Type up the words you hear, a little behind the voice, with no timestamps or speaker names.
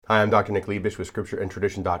Hi, I'm Dr. Nick Liebisch with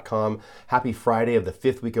scriptureandtradition.com. Happy Friday of the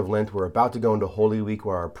 5th week of Lent. We're about to go into Holy Week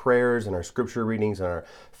where our prayers and our scripture readings and our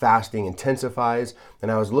fasting intensifies.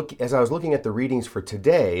 And as I was looking at the readings for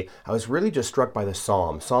today, I was really just struck by the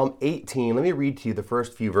Psalm. Psalm 18, let me read to you the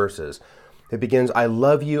first few verses. It begins, I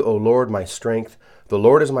love you, O Lord, my strength. The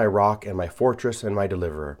Lord is my rock and my fortress and my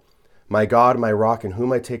deliverer. My God, my rock in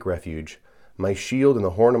whom I take refuge, my shield and the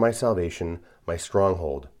horn of my salvation, my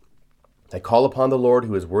stronghold. I call upon the Lord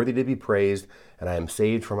who is worthy to be praised, and I am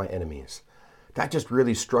saved from my enemies. That just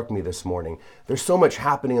really struck me this morning. There's so much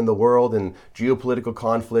happening in the world and geopolitical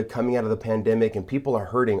conflict coming out of the pandemic, and people are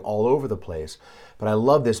hurting all over the place. But I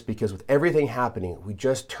love this because with everything happening, we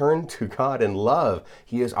just turn to God in love.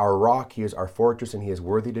 He is our rock, He is our fortress, and He is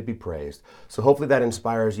worthy to be praised. So hopefully that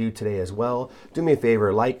inspires you today as well. Do me a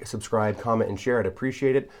favor, like, subscribe, comment, and share. I'd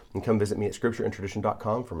appreciate it. And come visit me at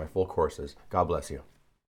scriptureandtradition.com for my full courses. God bless you.